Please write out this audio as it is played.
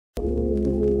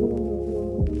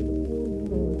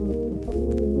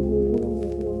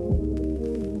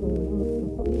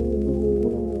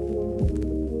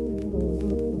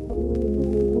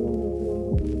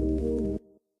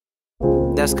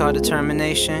That's called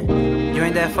determination. You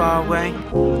ain't that far away.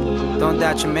 Don't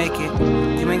doubt you make it.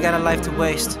 You ain't got a life to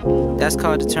waste. That's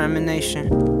called determination.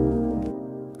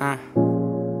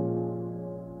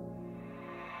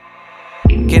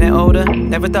 Getting older,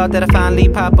 never thought that I'd finally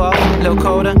pop off. A little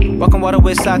colder, walking water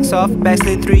with socks off.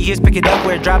 Backslid 3 years, pick it up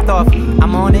where it dropped off.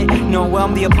 I'm on it, knowing well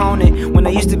I'm the opponent. When I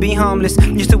used to be homeless,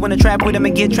 used to win a trap with him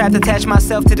and get trapped. Attach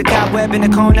myself to the cobweb in the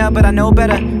corner, but I know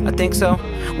better, I think so.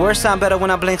 Words sound better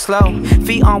when I blink slow.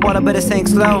 Feet on water, but it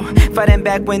sinks slow. Fighting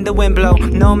back when the wind blow.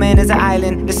 No man is an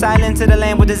island. The silence of the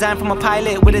land was designed from a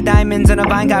pilot with the diamonds on a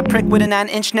vine. Got pricked with a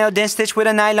 9-inch nail, then stitched with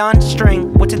a nylon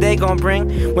string. What today gon'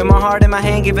 bring? With my heart in my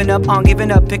hand, giving up on giving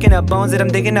up. Picking up bones that I'm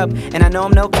digging up, and I know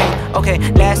I'm no king. Okay,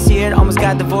 last year almost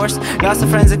got divorced. Lost some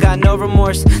friends and got no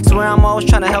remorse. Swear I'm always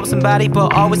trying to help somebody,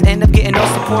 but always end up getting no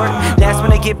support. Last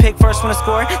when they get picked, first when I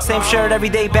score. Same shirt every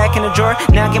day back in the drawer.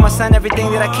 Now I give my son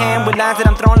everything that I can, with lines that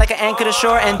I'm throwing like an anchor to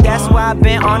shore. And that's why I've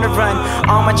been on the run.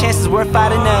 All my chances worth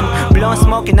 5 to none. Blowing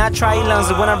smoke and not try lungs.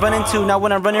 But when I'm running to, not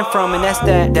when I'm running from. And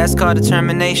that's called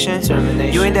determination.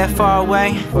 You ain't that far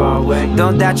away.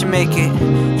 Don't doubt you make it.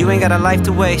 You ain't got a life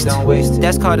to waste.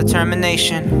 That's called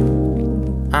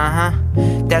determination.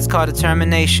 That's called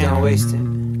determination. Don't waste it.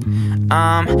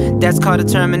 That's called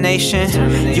determination.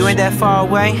 You ain't that far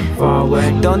away.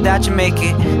 Don't doubt you make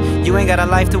it. You ain't got a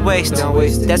life to waste.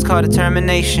 That's called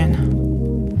determination.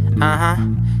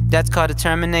 That's called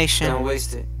determination. Don't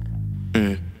waste it.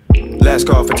 Last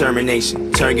call for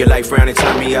termination. Turn your life around and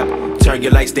turn me up. Turn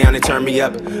your lights down and turn me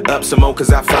up. Up some more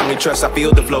cause I firmly trust. I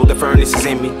feel the flow, the furnace is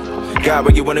in me. God,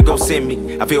 where you wanna go send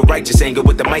me? I feel righteous, anger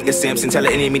with the mic of Simpson. Tell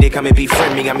the enemy they come and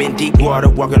befriend me. I'm in deep water,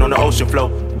 walking on the ocean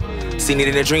floor. Seen it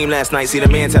in a dream last night, see the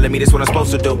man telling me this what I'm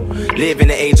supposed to do. Live in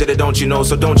the age of the don't you know,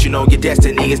 so don't you know your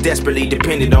destiny is desperately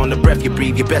dependent on the breath you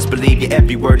breathe. You best believe your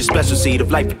every word is special seed of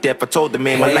life or death. I told the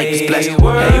man my life is blessed. Hey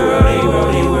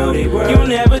world, you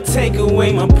never take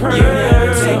away my pearl. You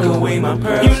never take away my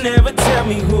pearl. You never tell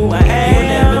me who I am. You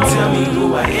never tell me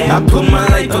who I am. I put my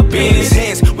life up in his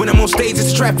hands. When I'm on stage,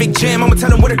 it's a traffic jam. I'ma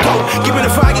tell him where to go. Give him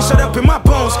the fire, shut up in my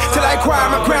bones. Till I acquire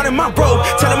my crown and my robe.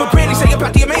 Tell him what Granny say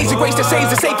about the amazing grace that saves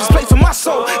the safest place for my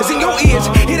soul. It's in your ears,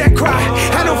 hear that cry.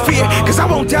 I don't fear, cause I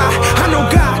won't die. I know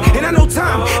God, and I know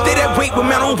time. They that wait with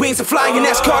mountain wings to fly, and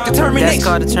that's called determination. That's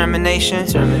called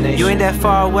determination. You ain't that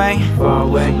far away.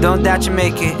 Don't doubt you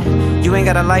make it. You ain't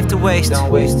got a life to waste.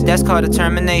 That's called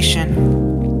determination.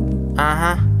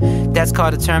 That's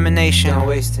called determination. Don't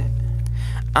waste it.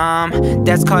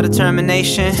 That's called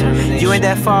determination. You ain't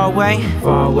that far away.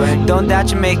 Don't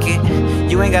doubt you make it.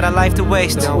 You ain't got a life to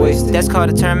waste. That's called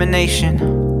determination.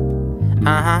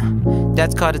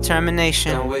 That's called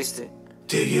determination. Don't waste it.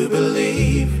 Do you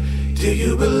believe? Do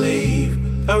you believe?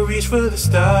 I reached for the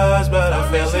stars, but I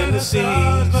fell in the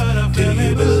seas. Do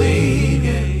you believe?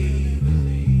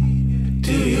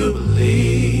 Do you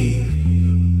believe?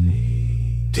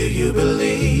 Do you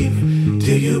believe?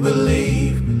 Do you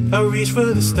believe? I reached for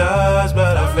the stars,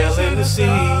 but I fell in the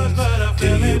seas.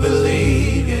 Do you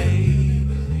believe?